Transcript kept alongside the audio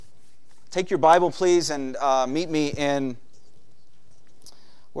Take your Bible, please, and meet me in,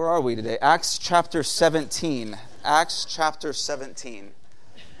 where are we today? Acts chapter 17. Acts chapter 17.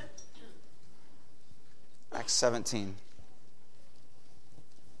 Acts 17.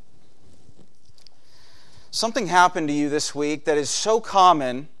 Something happened to you this week that is so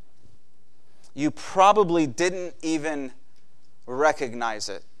common, you probably didn't even recognize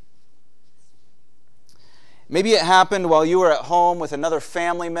it. Maybe it happened while you were at home with another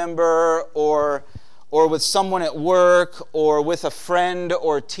family member or with someone at work or with a friend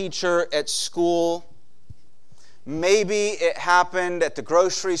or teacher at school. Maybe it happened at the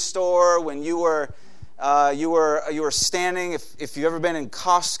grocery store when you were standing, if you've ever been in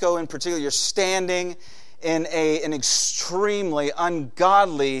Costco in particular, you're standing in an extremely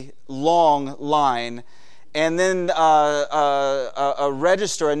ungodly long line. And then a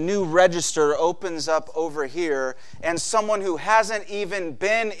new register opens up over here, and someone who hasn't even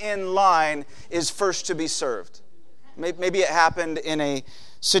been in line is first to be served. Maybe it happened in a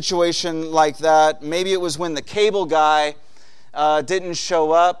situation like that. Maybe it was when the cable guy didn't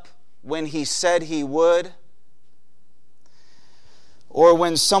show up when he said he would. Or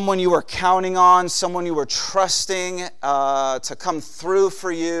when someone you were counting on, someone you were trusting to come through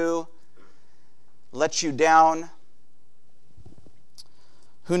for you, let you down.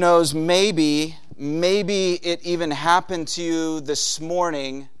 Who knows, maybe it even happened to you this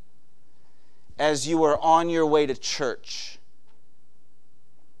morning as you were on your way to church.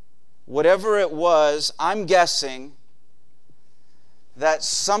 Whatever it was, I'm guessing that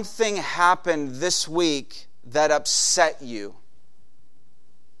something happened this week that upset you.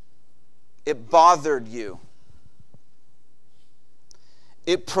 It bothered you.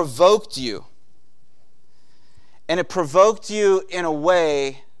 It provoked you. And it provoked you in a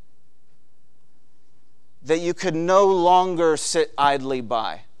way that you could no longer sit idly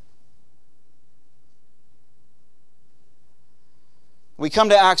by. We come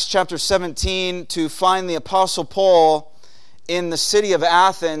to Acts chapter 17 to find the Apostle Paul in the city of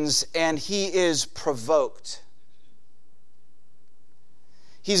Athens, and he is provoked.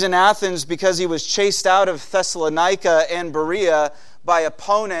 He's in Athens because he was chased out of Thessalonica and Berea by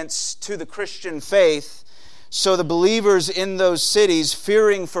opponents to the Christian faith. So the believers in those cities,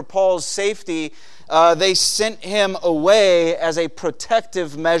 fearing for Paul's safety, they sent him away as a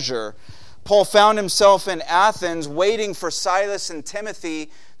protective measure. Paul found himself in Athens waiting for Silas and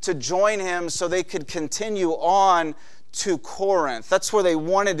Timothy to join him so they could continue on to Corinth. That's where they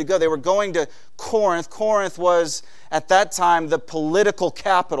wanted to go. They were going to Corinth. Corinth was, at that time, the political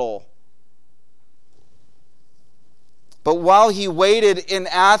capital. But while he waited in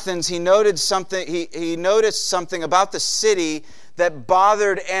Athens, he noticed something. He noticed something about the city that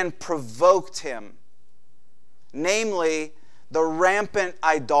bothered and provoked him. Namely, the rampant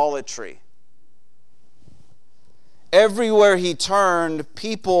idolatry. Everywhere he turned,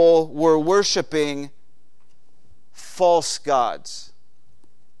 people were worshiping false gods.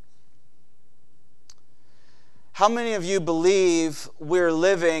 How many of you believe we're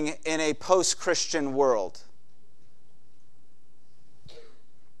living in a post-Christian world?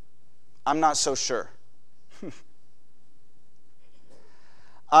 I'm not so sure.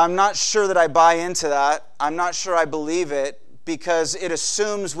 I'm not sure that I buy into that. I'm not sure I believe it because it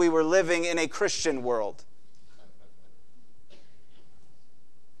assumes we were living in a Christian world.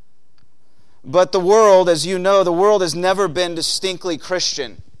 But the world, as you know, the world has never been distinctly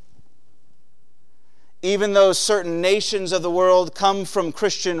Christian. Even though certain nations of the world come from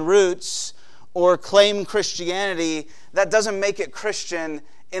Christian roots or claim Christianity, that doesn't make it Christian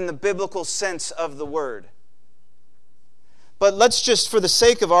in the biblical sense of the word. But let's just, for the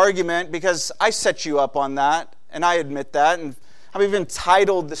sake of argument, because I set you up on that, and I admit that, and I've even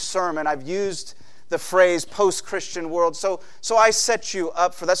titled the sermon, I've used the phrase post-Christian world, so I set you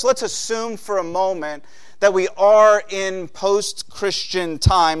up for that. So let's assume for a moment that we are in post-Christian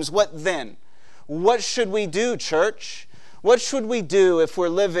times. What then? What should we do, church? What should we do if we're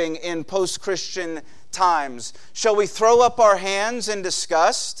living in post-Christian times? Shall we throw up our hands in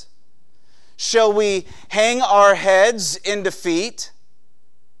disgust? Shall we hang our heads in defeat?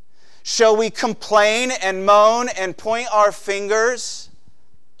 Shall we complain and moan and point our fingers?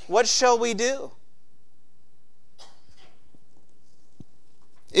 What shall we do?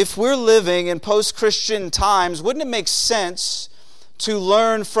 If we're living in post-Christian times, wouldn't it make sense to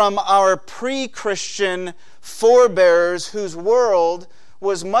learn from our pre-Christian forebears whose world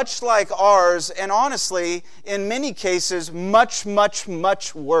was much like ours, and honestly, in many cases, much, much,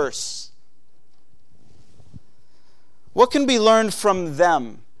 much worse? What can be learned from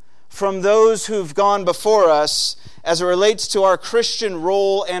them? from those who've gone before us as it relates to our Christian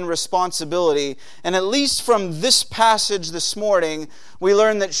role and responsibility. And at least from this passage this morning, we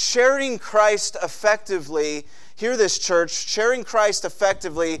learn that sharing Christ effectively, hear this, church, sharing Christ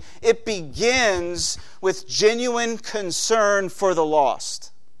effectively, it begins with genuine concern for the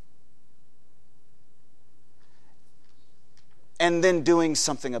lost. And then doing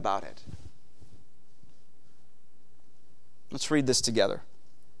something about it. Let's read this together.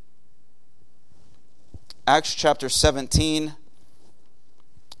 Acts chapter 17,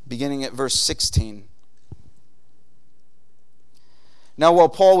 beginning at verse 16. Now, while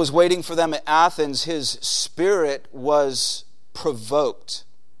Paul was waiting for them at Athens, his spirit was provoked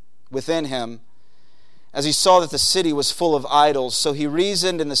within him as he saw that the city was full of idols. So he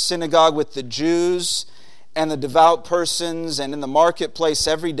reasoned in the synagogue with the Jews and the devout persons, and in the marketplace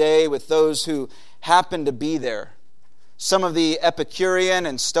every day with those who happened to be there. Some of the Epicurean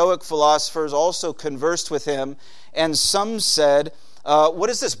and Stoic philosophers also conversed with him, and some said, "What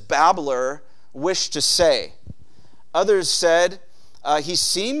does this babbler wish to say?" Others said, he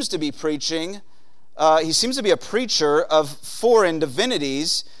seems to be a preacher of foreign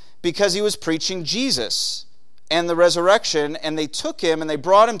divinities, because he was preaching Jesus and the resurrection. And they took him and they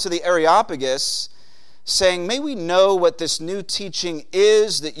brought him to the Areopagus, saying, "May we know what this new teaching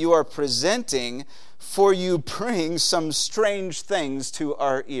is that you are presenting, for you bring some strange things to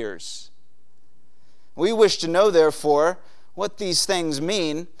our ears. We wish to know, therefore, what these things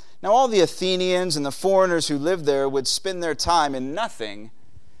mean." Now all the Athenians and the foreigners who lived there would spend their time in nothing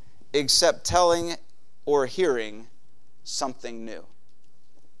except telling or hearing something new.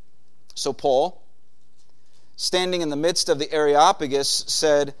 So Paul, standing in the midst of the Areopagus,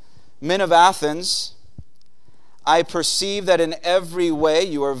 said, "Men of Athens, I perceive that in every way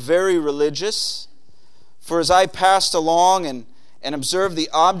you are very religious. For as I passed along and observed the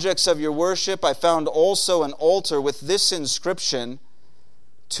objects of your worship, I found also an altar with this inscription,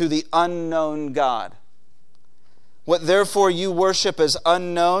 'To the unknown God.' What therefore you worship as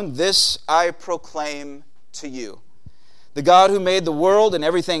unknown, this I proclaim to you. The God who made the world and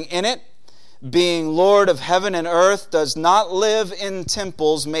everything in it, being Lord of heaven and earth, does not live in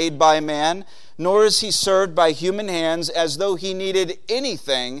temples made by man, nor is he served by human hands as though he needed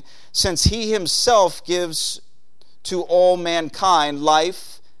anything, since he himself gives to all mankind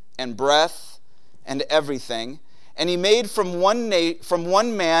life and breath and everything. And he made from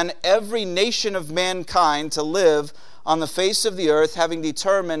one man every nation of mankind to live on the face of the earth, having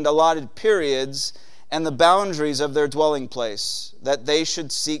determined allotted periods and the boundaries of their dwelling place, that they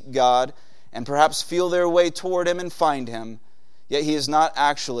should seek God and perhaps feel their way toward him and find him. Yet he is not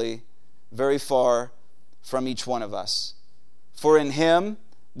actually very far from each one of us. For in him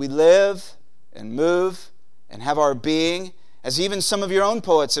we live and move and have our being, as even some of your own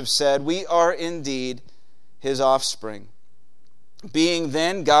poets have said, we are indeed his offspring. Being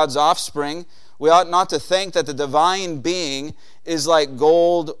then God's offspring, we ought not to think that the divine being is like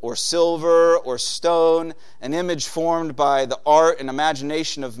gold or silver or stone, an image formed by the art and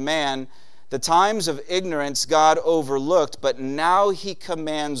imagination of man. The times of ignorance God overlooked, but now he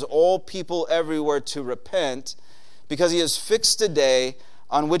commands all people everywhere to repent, because he has fixed a day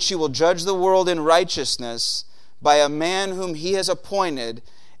on which he will judge the world in righteousness by a man whom he has appointed,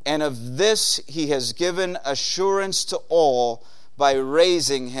 and of this he has given assurance to all by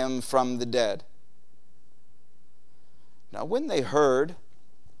raising him from the dead." Now when they heard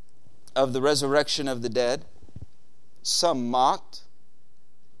of the resurrection of the dead, some mocked.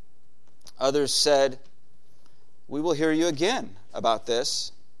 Others said, "We will hear you again about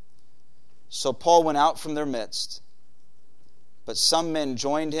this." So Paul went out from their midst. But some men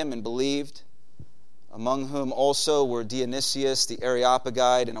joined him and believed, among whom also were Dionysius the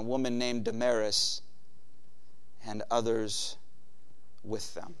Areopagite and a woman named Damaris, and others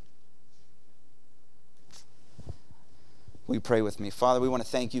with them. Will you pray with me? Father, we want to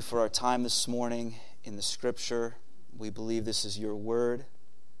thank you for our time this morning in the Scripture. We believe this is your word.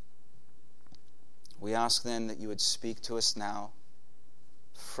 We ask then that you would speak to us now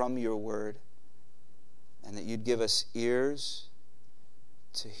from your word, and that you'd give us ears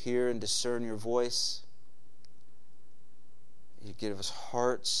to hear and discern your voice. You'd give us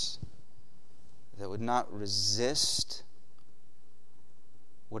hearts that would not resist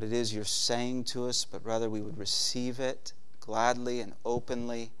what it is you're saying to us, but rather we would receive it gladly and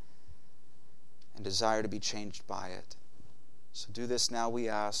openly and desire to be changed by it. So do this now, we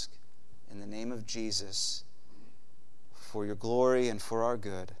ask, in the name of Jesus, for your glory and for our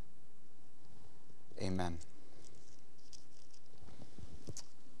good. Amen.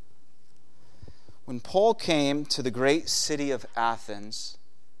 When Paul came to the great city of Athens,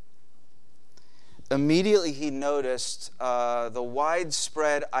 immediately he noticed the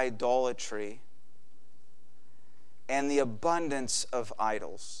widespread idolatry and the abundance of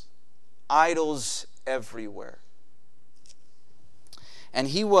idols. Idols everywhere. And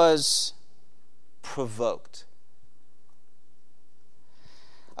he was provoked.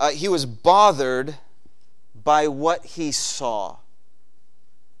 He was bothered by what he saw.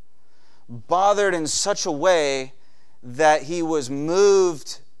 Bothered in such a way that he was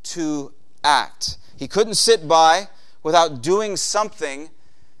moved to act. He couldn't sit by without doing something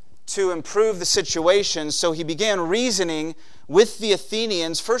to improve the situation, so he began reasoning with the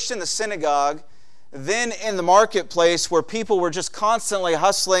Athenians, first in the synagogue, then in the marketplace where people were just constantly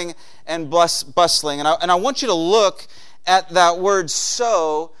hustling and bustling. And I want you to look at that word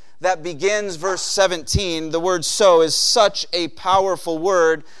 "so" that begins verse 17. The word "so" is such a powerful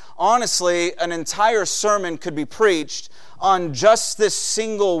word. Honestly, an entire sermon could be preached on just this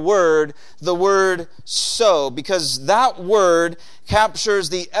single word, the word "so," because that word captures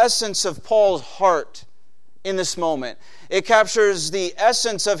the essence of Paul's heart in this moment. It captures the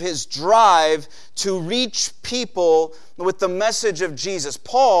essence of his drive to reach people with the message of Jesus.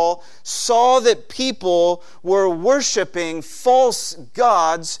 Paul saw that people were worshiping false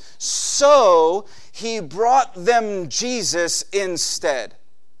gods, so he brought them Jesus instead.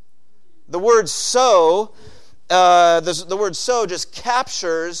 The word "so," the word "so" just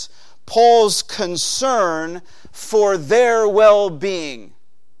captures Paul's concern for their well-being.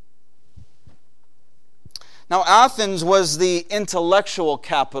 Now, Athens was the intellectual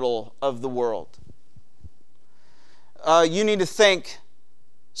capital of the world. You need to think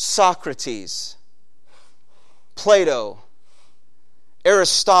Socrates, Plato,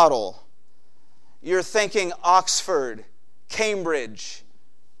 Aristotle. You're thinking Oxford, Cambridge,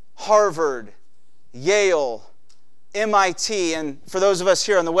 Harvard, Yale, MIT, and for those of us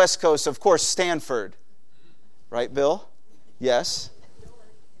here on the West Coast, of course, Stanford. Right, Bill? Yes.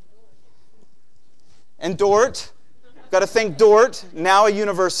 And Dort. Got to think Dort, now a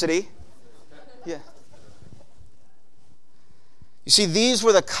university. Yeah. You see, these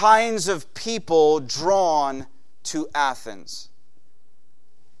were the kinds of people drawn to Athens.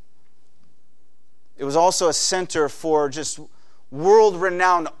 It was also a center for just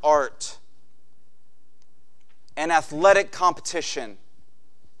world-renowned art and athletic competition.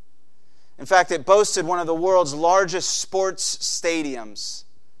 In fact, it boasted one of the world's largest sports stadiums.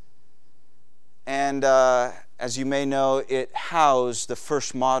 And as you may know, it housed the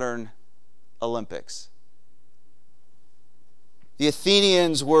first modern Olympics. The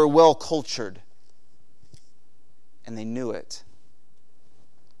Athenians were well-cultured, and they knew it.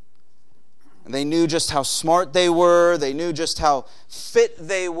 And they knew just how smart they were. They knew just how fit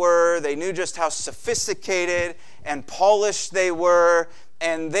they were. They knew just how sophisticated and polished they were.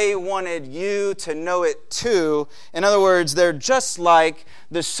 And they wanted you to know it too. In other words, they're just like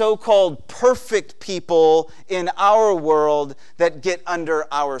the so-called perfect people in our world that get under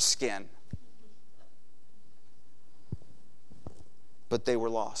our skin. But they were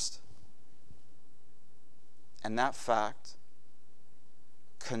lost. And that fact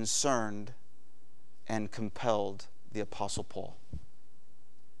concerned and compelled the Apostle Paul.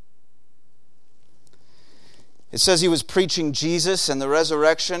 It says he was preaching Jesus and the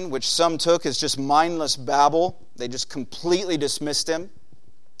resurrection, which some took as just mindless babble. They just completely dismissed him.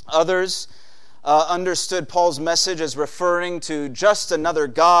 Others understood Paul's message as referring to just another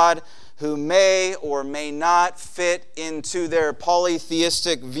God who may or may not fit into their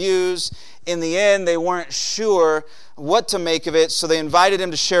polytheistic views. In the end, they weren't sure what to make of it, so they invited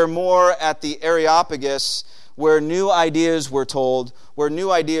him to share more at the Areopagus, where new ideas were told, where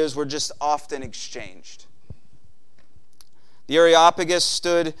new ideas were just often exchanged. The Areopagus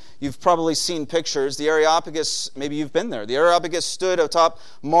stood, you've probably seen pictures, the Areopagus, maybe you've been there. The Areopagus stood atop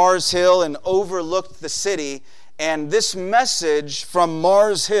Mars Hill and overlooked the city. And this message from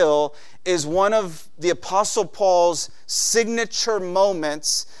Mars Hill is one of the Apostle Paul's signature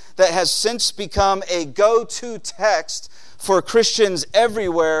moments that has since become a go-to text for Christians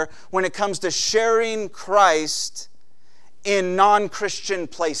everywhere when it comes to sharing Christ in non-Christian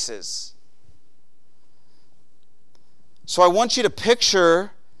places. So I want you to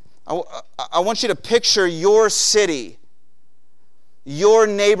picture your city, your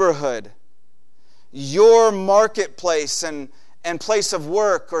neighborhood, your marketplace and place of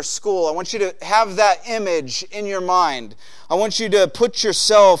work or school. I want you to have that image in your mind. I want you to put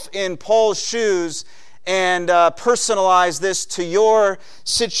yourself in Paul's shoes and personalize this to your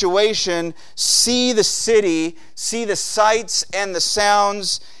situation. See the city, see the sights and the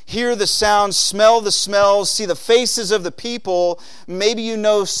sounds, hear the sounds, smell the smells, see the faces of the people. Maybe you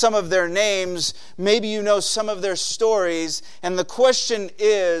know some of their names, maybe you know some of their stories. And the question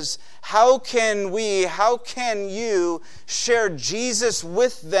is, how can you share Jesus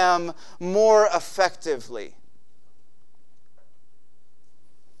with them more effectively?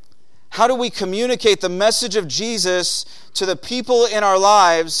 How do we communicate the message of Jesus to the people in our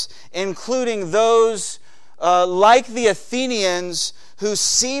lives, including those like the Athenians who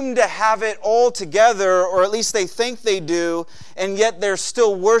seem to have it all together, or at least they think they do, and yet they're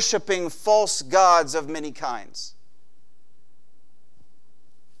still worshiping false gods of many kinds?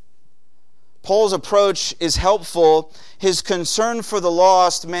 Paul's approach is helpful. His concern for the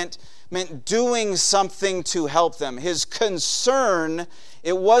lost meant doing something to help them. His concern,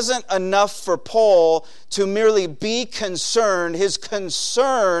 it wasn't enough for Paul to merely be concerned. His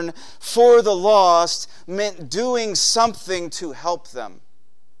concern for the lost meant doing something to help them.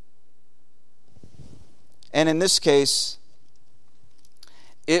 And in this case,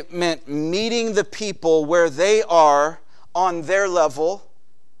 it meant meeting the people where they are on their level.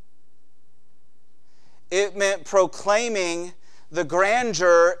 It meant proclaiming the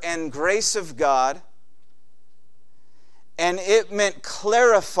grandeur and grace of God. And it meant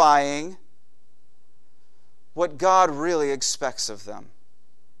clarifying what God really expects of them.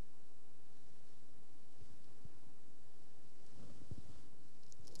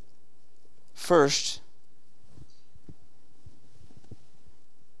 First,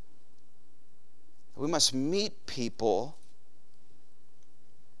 we must meet people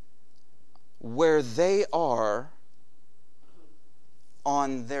where they are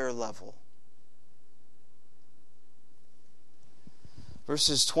on their level.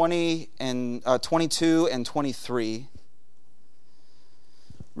 Verses 22 and 23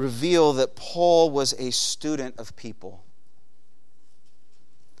 reveal that Paul was a student of people.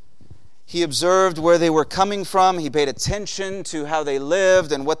 He observed where they were coming from. He paid attention to how they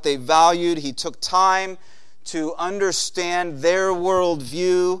lived and what they valued. He took time to understand their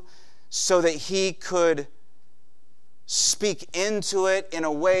worldview so that he could speak into it in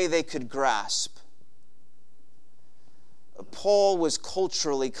a way they could grasp. Paul was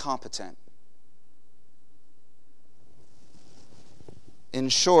culturally competent. In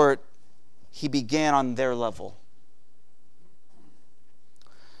short, he began on their level.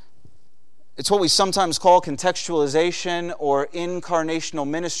 It's what we sometimes call contextualization or incarnational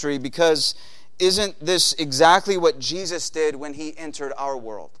ministry, because isn't this exactly what Jesus did when he entered our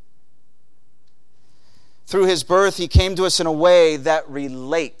world? Through his birth, he came to us in a way that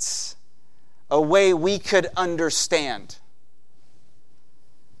relates, a way we could understand.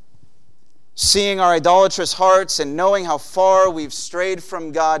 Seeing our idolatrous hearts and knowing how far we've strayed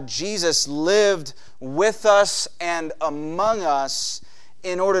from God, Jesus lived with us and among us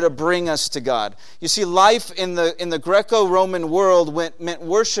in order to bring us to God. You see, life in the Greco-Roman world meant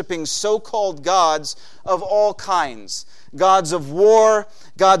worshiping so-called gods of all kinds. Gods of war,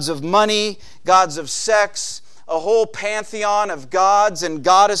 gods of money, gods of sex, a whole pantheon of gods and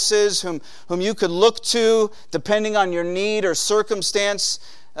goddesses whom you could look to depending on your need or circumstance,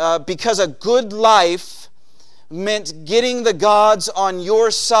 because a good life meant getting the gods on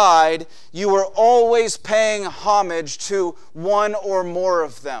your side. You were always paying homage to one or more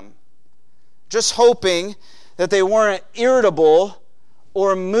of them, just hoping that they weren't irritable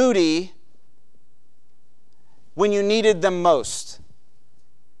or moody when you needed them most.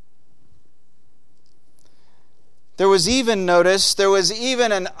 There was even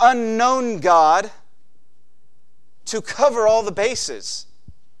an unknown God to cover all the bases.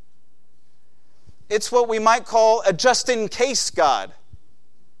 It's what we might call a just-in-case God.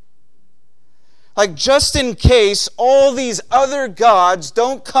 Like, just in case all these other gods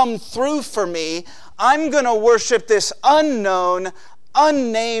don't come through for me, I'm going to worship this unknown,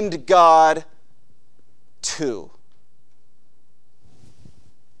 unnamed God too.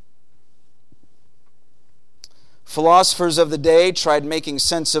 Philosophers of the day tried making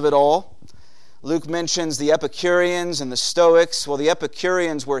sense of it all. Luke mentions the Epicureans and the Stoics. Well, the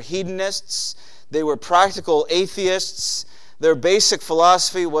Epicureans were hedonists. They were practical atheists. Their basic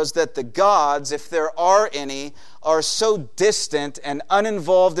philosophy was that the gods, if there are any, are so distant and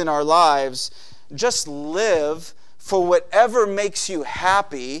uninvolved in our lives. Just live for whatever makes you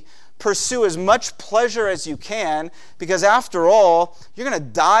happy. Pursue as much pleasure as you can, because after all, you're going to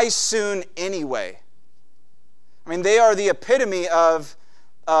die soon anyway. I mean, they are the epitome of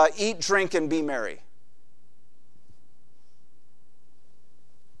eat, drink, and be merry.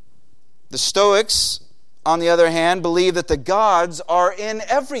 The Stoics on the other hand, believe that the gods are in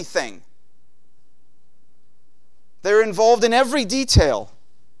everything. They're involved in every detail.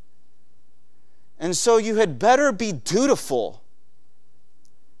 And so you had better be dutiful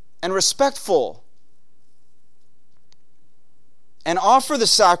and respectful and offer the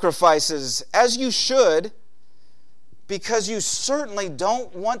sacrifices as you should, because you certainly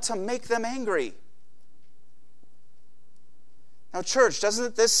don't want to make them angry. Now, church,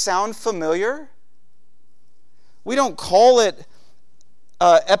 doesn't this sound familiar? We don't call it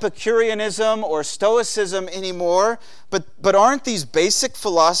Epicureanism or Stoicism anymore, but aren't these basic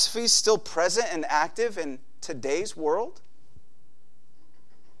philosophies still present and active in today's world?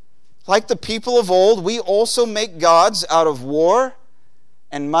 Like the people of old, we also make gods out of war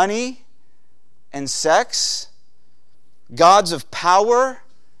and money and sex, gods of power,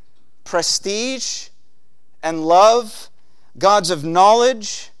 prestige, and love, gods of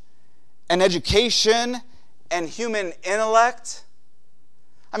knowledge and education and human intellect.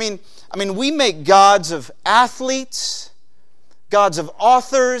 I mean, we make gods of athletes, gods of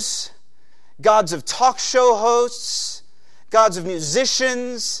authors, gods of talk show hosts, gods of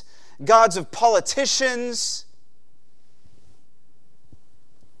musicians, gods of politicians.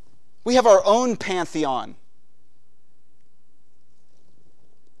 We have our own pantheon.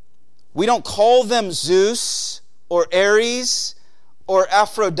 We don't call them Zeus or Ares or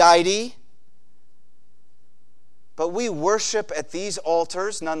Aphrodite, but we worship at these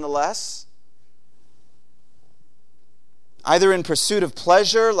altars nonetheless, either in pursuit of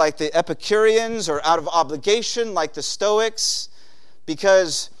pleasure like the Epicureans or out of obligation like the Stoics,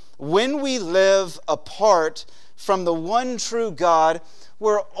 because when we live apart from the one true God,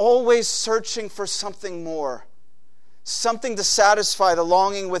 we're always searching for something more, something to satisfy the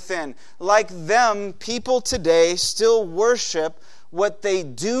longing within. Like them, people today still worship what they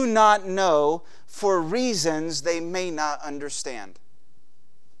do not know for reasons they may not understand.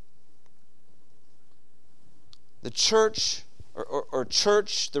 The church, or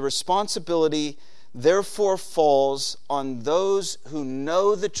church, the responsibility therefore falls on those who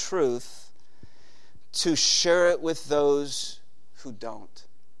know the truth to share it with those who don't.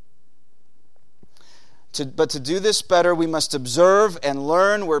 But to do this better, we must observe and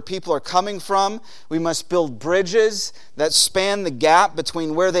learn where people are coming from. We must build bridges that span the gap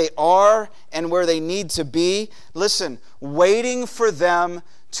between where they are and where they need to be. Listen, waiting for them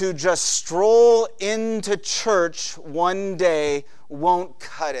to just stroll into church one day won't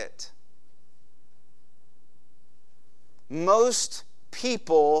cut it. Most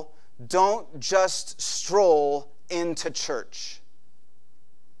people don't just stroll into church.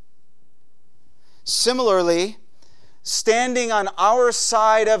 Similarly, standing on our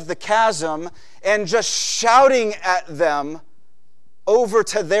side of the chasm and just shouting at them over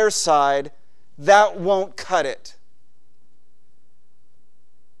to their side, that won't cut it.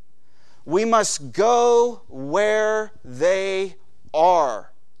 We must go where they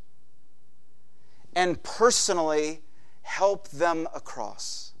are and personally help them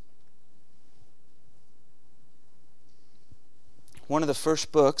across. One of the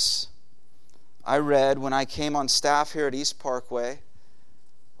first books I read when I came on staff here at East Parkway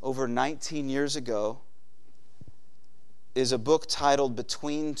over 19 years ago is a book titled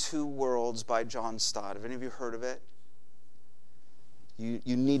Between Two Worlds by John Stott. Have any of you heard of it?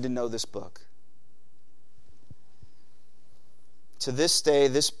 You need to know this book. To this day,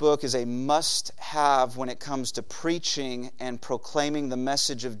 this book is a must-have when it comes to preaching and proclaiming the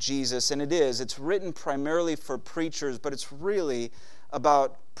message of Jesus. And it is. It's written primarily for preachers, but it's really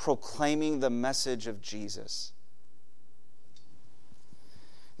about proclaiming the message of Jesus.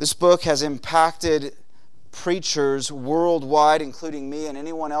 This book has impacted preachers worldwide, including me and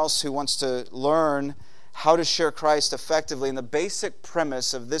anyone else who wants to learn how to share Christ effectively. And the basic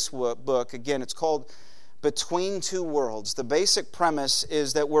premise of this book, again, it's called Between Two Worlds. The basic premise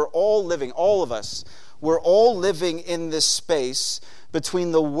is that we're all living, all of us, we're all living in this space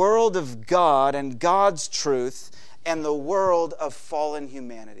between the world of God and God's truth and the world of fallen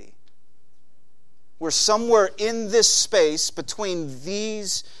humanity. We're somewhere in this space between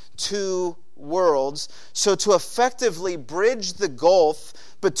these two worlds. So to effectively bridge the gulf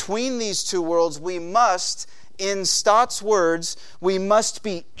between these two worlds, we must, in Stott's words, we must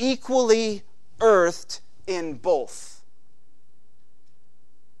be equally earthed in both.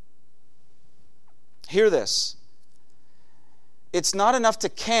 Hear this. It's not enough to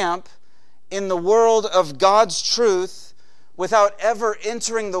camp in the world of God's truth without ever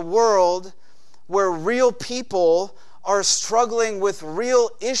entering the world where real people are struggling with real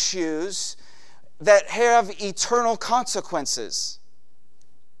issues that have eternal consequences.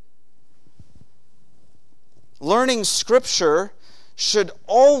 Learning Scripture should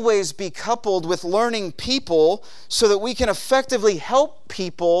always be coupled with learning people so that we can effectively help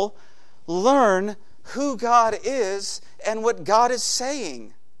people learn who God is and what God is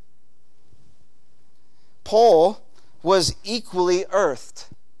saying. Paul was equally earthed.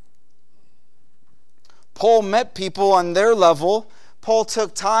 Paul met people on their level. Paul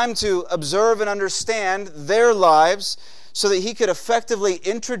took time to observe and understand their lives so that he could effectively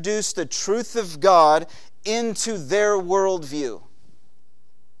introduce the truth of God into their worldview.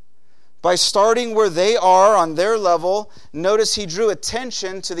 By starting where they are on their level, notice he drew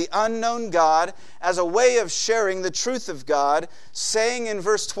attention to the unknown God as a way of sharing the truth of God, saying in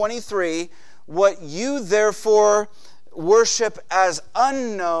verse 23, "What you therefore worship as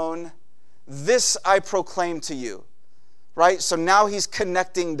unknown, this I proclaim to you." Right? So now he's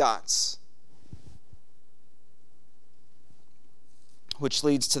connecting dots. Which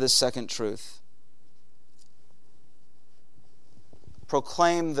leads to the second truth.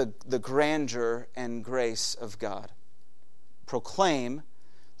 Proclaim the grandeur and grace of God. Proclaim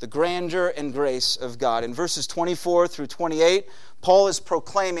the grandeur and grace of God. In verses 24 through 28, Paul is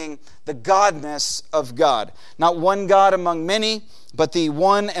proclaiming the godness of God. Not one God among many, but the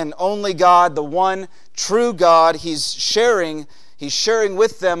one and only God, the one true God. He's sharing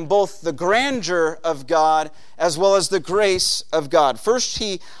with them both the grandeur of God as well as the grace of God. First,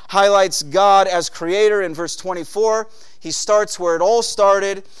 he highlights God as creator in verse 24. He starts where it all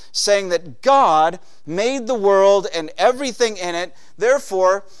started, saying that God made the world and everything in it.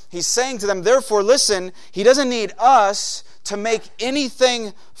 Therefore, he's saying to them, listen, he doesn't need us to make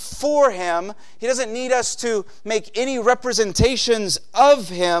anything for him. He doesn't need us to make any representations of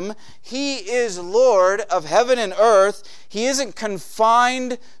him. He is Lord of heaven and earth. He isn't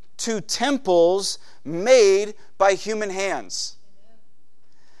confined to temples made by human hands.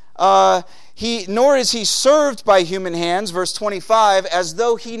 Nor is he served by human hands, verse 25, as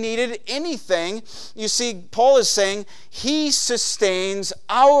though he needed anything. You see, Paul is saying he sustains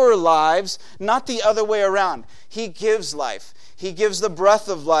our lives, not the other way around. He gives life. He gives the breath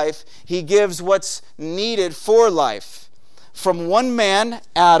of life. He gives what's needed for life. From one man,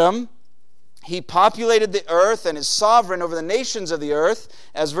 Adam, he populated the earth and is sovereign over the nations of the earth,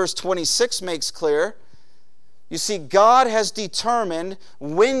 as verse 26 makes clear. You see, God has determined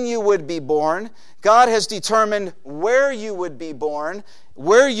when you would be born. God has determined where you would be born,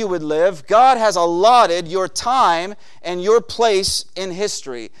 where you would live. God has allotted your time and your place in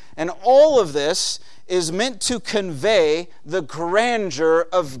history. And all of this is meant to convey the grandeur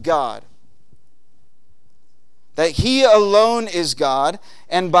of God. That He alone is God,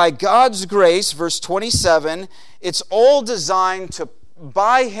 and by God's grace, verse 27, it's all designed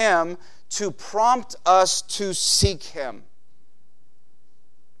by Him to prompt us to seek Him.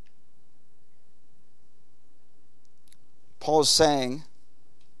 Paul is saying,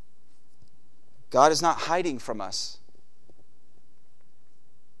 God is not hiding from us.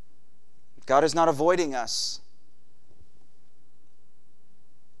 God is not avoiding us.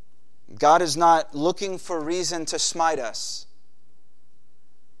 God is not looking for reason to smite us,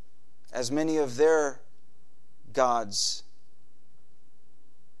 as many of their gods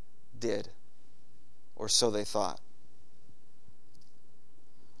did, or so they thought.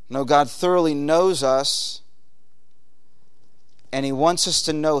 No, God thoroughly knows us, and He wants us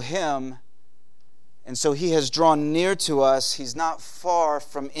to know Him, and so He has drawn near to us. He's not far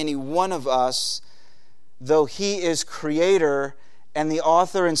from any one of us, though He is Creator and the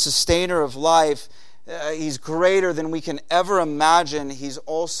author and sustainer of life. He's greater than we can ever imagine. He's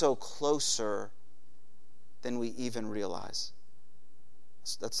also closer than we even realize.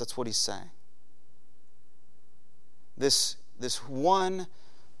 That's what he's saying. This one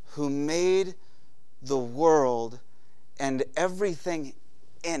who made the world and everything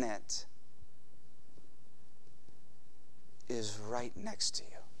in it is right next to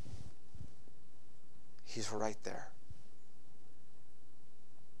you. He's right there.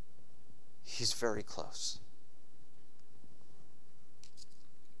 He's very close.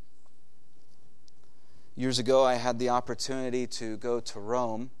 Years ago, I had the opportunity to go to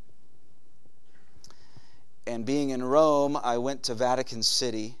Rome. And being in Rome, I went to Vatican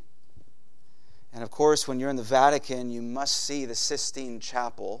City. And of course, when you're in the Vatican, you must see the Sistine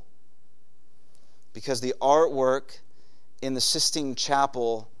Chapel, because the artwork in the Sistine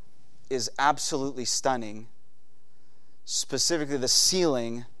Chapel is absolutely stunning. Specifically, the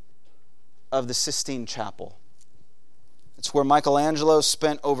ceiling of the Sistine Chapel. It's where Michelangelo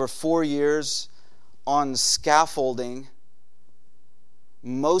spent over 4 years on scaffolding,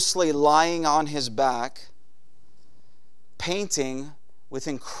 mostly lying on his back, painting with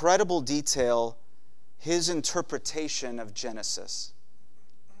incredible detail his interpretation of Genesis.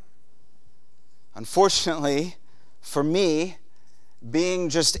 Unfortunately, for me, being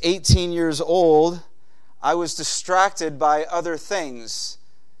just 18 years old, I was distracted by other things.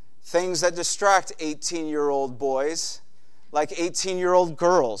 Things that distract 18-year-old boys, like 18-year-old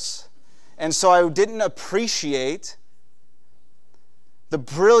girls. And so I didn't appreciate the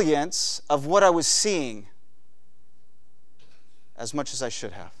brilliance of what I was seeing as much as I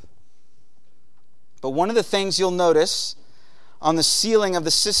should have. But one of the things you'll notice on the ceiling of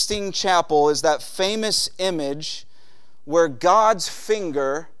the Sistine Chapel is that famous image where God's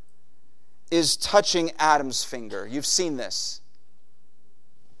finger is touching Adam's finger. You've seen this.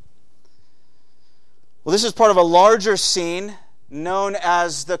 Well, this is part of a larger scene known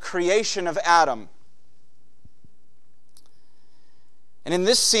as the creation of Adam. And in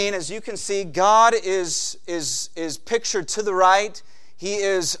this scene, as you can see, God is pictured to the right. He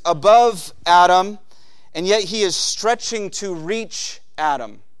is above Adam, and yet he is stretching to reach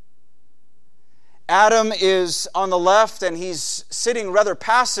Adam. Adam is on the left, and he's sitting rather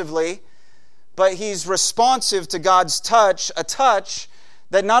passively, but he's responsive to God's touch, a touch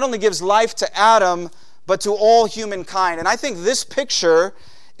that not only gives life to Adam, but to all humankind. And I think this picture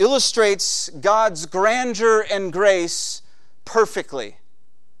illustrates God's grandeur and grace perfectly.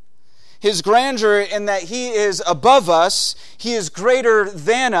 His grandeur in that he is above us, he is greater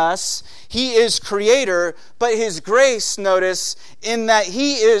than us, he is creator, but his grace, notice, in that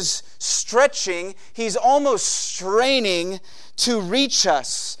he is stretching, he's almost straining to reach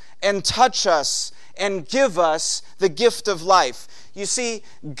us and touch us and give us the gift of life. You see,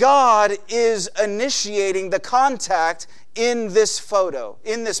 God is initiating the contact in this photo,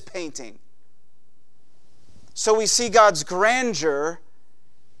 in this painting. So we see God's grandeur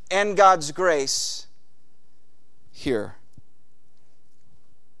and God's grace here.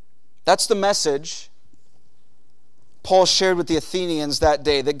 That's the message Paul shared with the Athenians that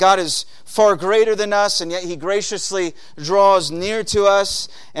day, that God is far greater than us, and yet he graciously draws near to us.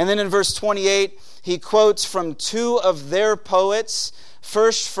 And then in verse 28, he quotes from two of their poets.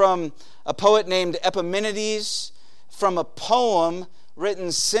 First from a poet named Epimenides, from a poem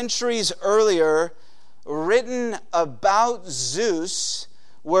written centuries earlier, written about Zeus,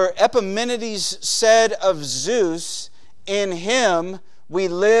 where Epimenides said of Zeus, "In him we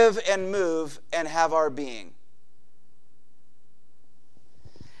live and move and have our being."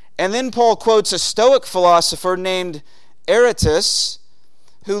 And then Paul quotes a Stoic philosopher named Aratus,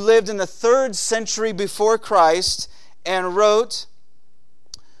 who lived in the 3rd century before Christ and wrote,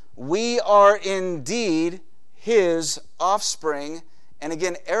 "We are indeed his offspring." And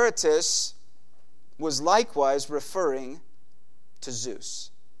again, Aratus was likewise referring to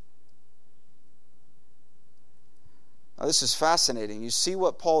Zeus. Now, this is fascinating. You see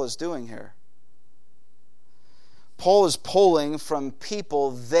what Paul is doing here. Paul is pulling from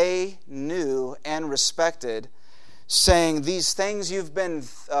people they knew and respected, saying these things you've been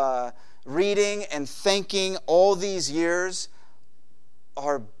reading and thinking all these years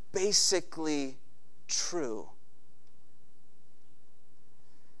are basically true.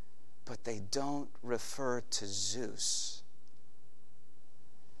 But they don't refer to Zeus.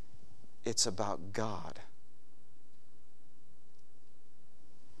 It's about God.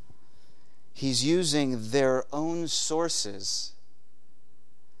 He's using their own sources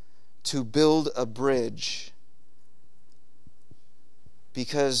to build a bridge.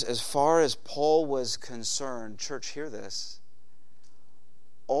 Because as far as Paul was concerned, church, hear this,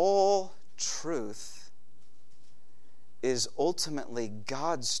 all truth is ultimately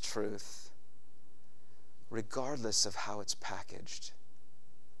God's truth, regardless of how it's packaged.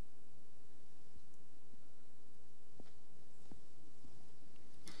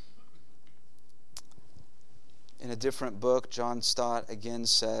 In a different book, John Stott again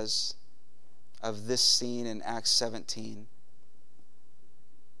says of this scene in Acts 17,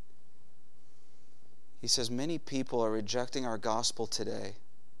 he says, "Many people are rejecting our gospel today,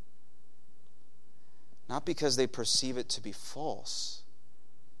 not because they perceive it to be false,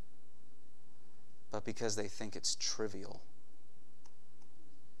 but because they think it's trivial.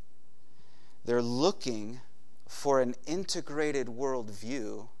 They're looking for an integrated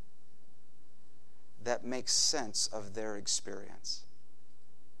worldview that makes sense of their experience."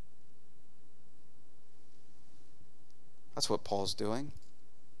 That's what Paul's doing.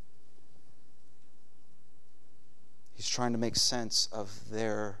 He's trying to make sense of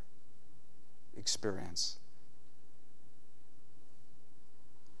their experience.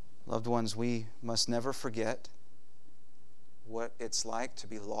 Loved ones, we must never forget what it's like to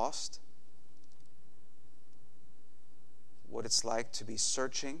be lost, what it's like to be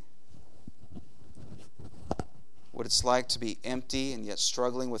searching, what it's like to be empty and yet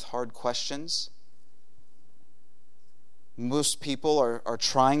struggling with hard questions. Most people are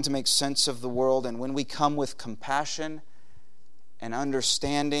trying to make sense of the world, and when we come with compassion and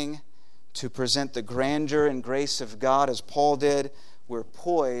understanding to present the grandeur and grace of God as Paul did, we're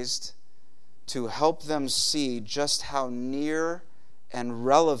poised to help them see just how near and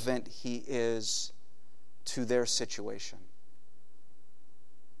relevant He is to their situation.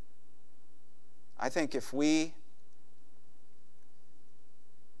 I think if we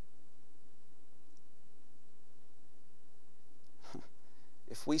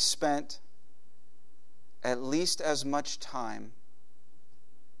spent at least as much time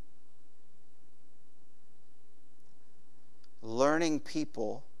learning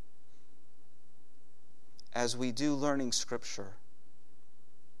people as we do learning Scripture,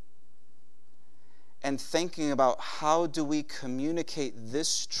 and thinking about how do we communicate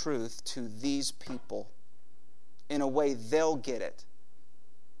this truth to these people in a way they'll get it.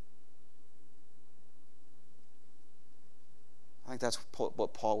 I think that's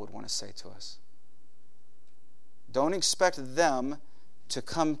what Paul would want to say to us. Don't expect them to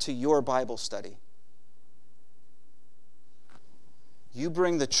come to your Bible study. You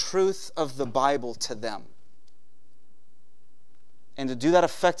bring the truth of the Bible to them. And to do that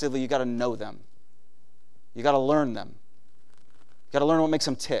effectively, you got to know them. You got to learn them. You got to learn what makes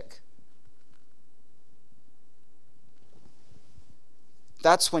them tick.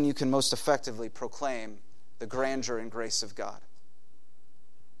 That's when you can most effectively proclaim the grandeur and grace of God.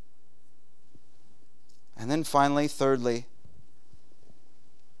 And then finally, thirdly,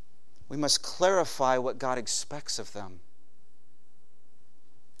 we must clarify what God expects of them.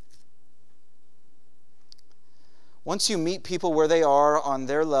 Once you meet people where they are on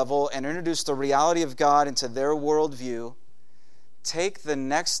their level and introduce the reality of God into their worldview, take the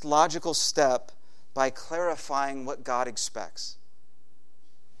next logical step by clarifying what God expects.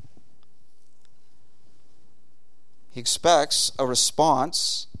 He expects a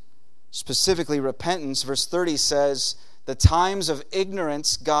response, specifically repentance. Verse 30 says, the times of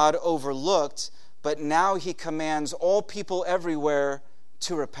ignorance God overlooked, but now He commands all people everywhere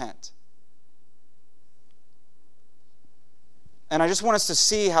to repent. And I just want us to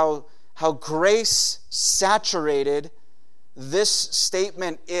see how grace-saturated this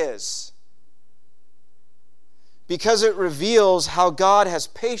statement is. Because it reveals how God has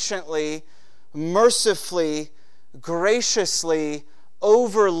patiently, mercifully, graciously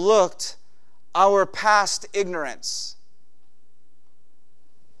overlooked our past ignorance.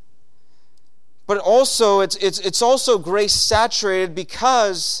 But also, it's also grace-saturated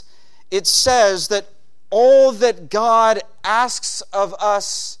because it says that all that God asks of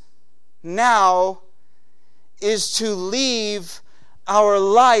us now is to leave our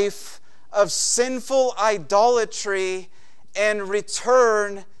life of sinful idolatry and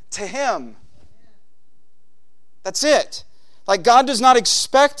return to Him. That's it. Like, God does not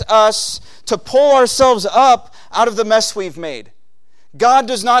expect us to pull ourselves up out of the mess we've made. God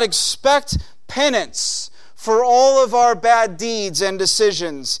does not expect penance for all of our bad deeds and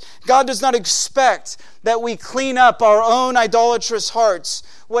decisions. God does not expect that we clean up our own idolatrous hearts.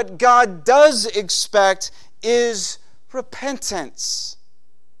 What God does expect is repentance,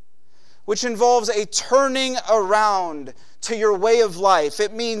 which involves a turning around to your way of life.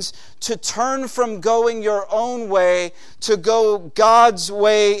 It means to turn from going your own way to go God's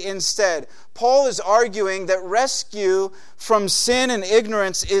way instead. Paul is arguing that rescue from sin and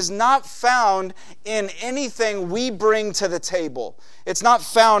ignorance is not found in anything we bring to the table. It's not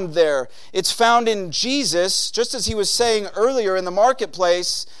found there. It's found in Jesus, just as he was saying earlier in the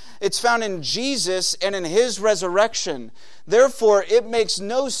marketplace. It's found in Jesus and in His resurrection. Therefore, it makes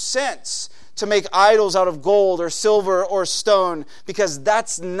no sense to make idols out of gold or silver or stone, because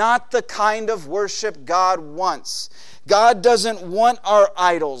that's not the kind of worship God wants. God doesn't want our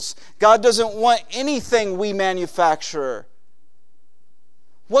idols. God doesn't want anything we manufacture.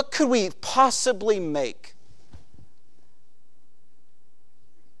 What could we possibly make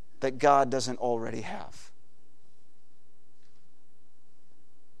that God doesn't already have?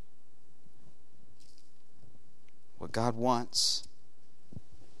 What God wants,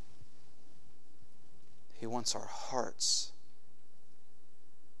 He wants our hearts.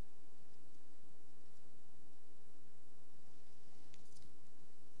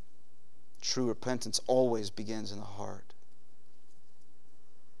 True repentance always begins in the heart.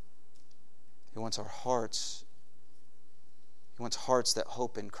 He wants our hearts. He wants hearts that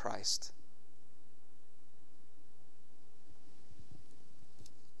hope in Christ.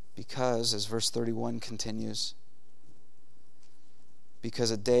 Because, as verse 31 continues,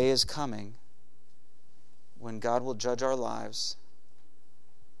 because a day is coming when God will judge our lives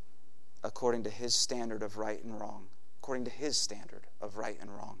according to His standard of right and wrong. According to His standard of right and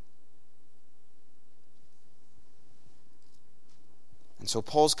wrong. And so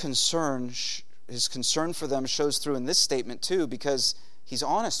Paul's concern, his concern for them shows through in this statement too, because he's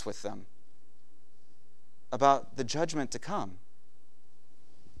honest with them about the judgment to come.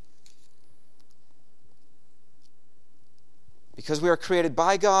 Because we are created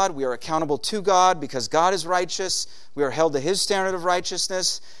by God, we are accountable to God. Because God is righteous, we are held to His standard of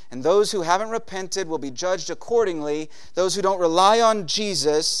righteousness. And those who haven't repented will be judged accordingly. Those who don't rely on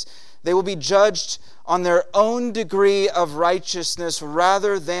Jesus, they will be judged on their own degree of righteousness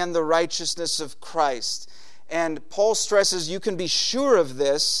rather than the righteousness of Christ. And Paul stresses you can be sure of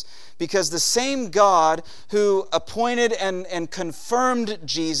this because the same God who appointed and confirmed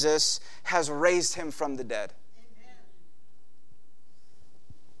Jesus has raised Him from the dead.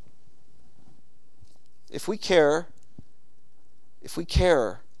 If we care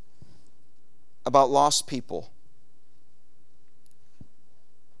about lost people,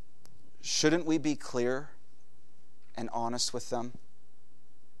 shouldn't we be clear and honest with them?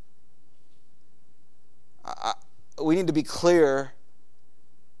 We need to be clear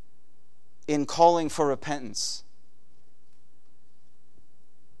in calling for repentance.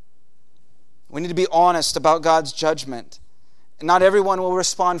 We need to be honest about God's judgment. Not everyone will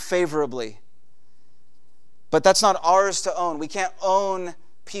respond favorably. But that's not ours to own. We can't own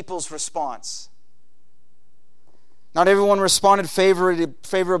people's response. Not everyone responded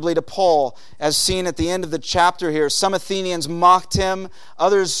favorably to Paul, as seen at the end of the chapter here. Some Athenians mocked him.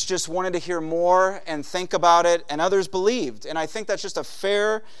 Others just wanted to hear more and think about it. And others believed. And I think that's just a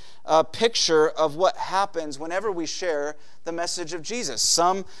fair picture of what happens whenever we share the message of Jesus.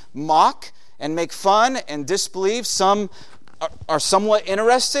 Some mock and make fun and disbelieve. Some are somewhat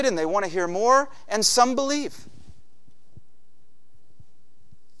interested and they want to hear more, and some believe.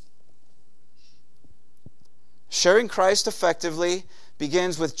 Sharing Christ effectively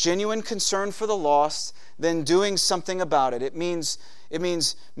begins with genuine concern for the lost, then doing something about it. It means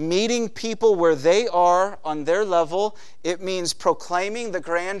meeting people where they are on their level. It means proclaiming the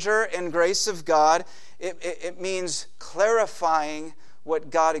grandeur and grace of God. It means clarifying what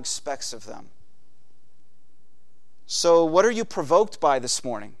God expects of them. So what are you provoked by this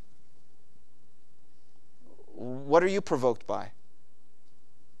morning? What are you provoked by?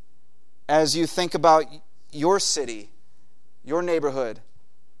 As you think about your city, your neighborhood,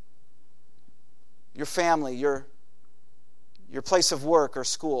 your family, your place of work or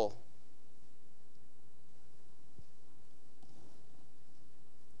school.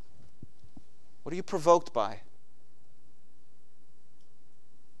 What are you provoked by?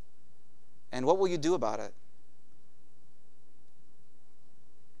 And what will you do about it?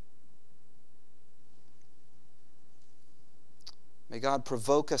 May God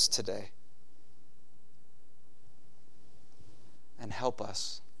provoke us today and help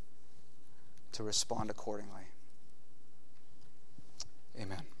us to respond accordingly.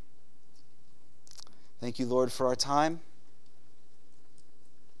 Amen. Thank you, Lord, for our time.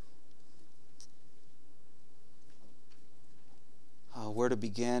 Where to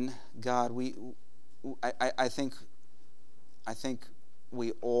begin? God, I think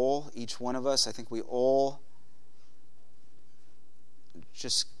we all, each one of us, I think we all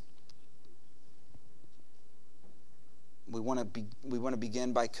just we want to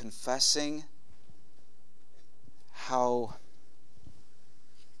begin by confessing how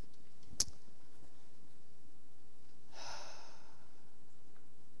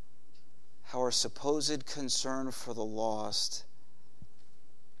our supposed concern for the lost,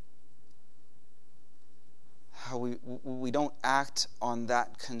 how we don't act on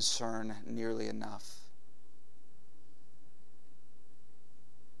that concern nearly enough.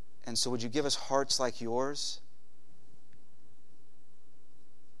 And so would you give us hearts like yours?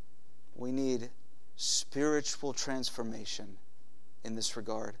 We need spiritual transformation in this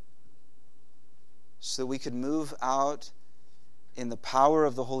regard so that we could move out in the power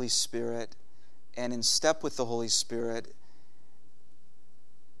of the Holy Spirit and in step with the Holy Spirit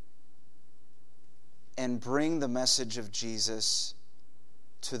and bring the message of Jesus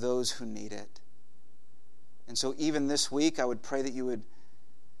to those who need it. And so even this week, I would pray that you would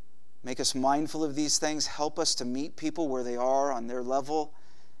make us mindful of these things. Help us to meet people where they are on their level.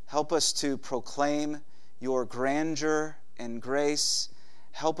 Help us to proclaim your grandeur and grace.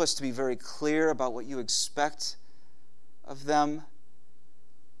 Help us to be very clear about what you expect of them.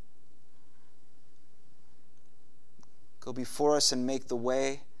 Go before us and make the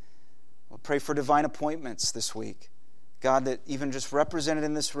way. We'll pray for divine appointments this week. God, that even just represented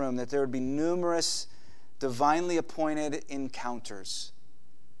in this room, that there would be numerous divinely appointed encounters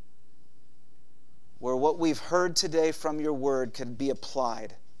where what we've heard today from your word could be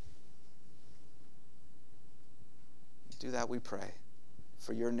applied. Do that, we pray,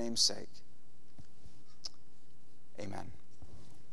 for your name's sake. Amen.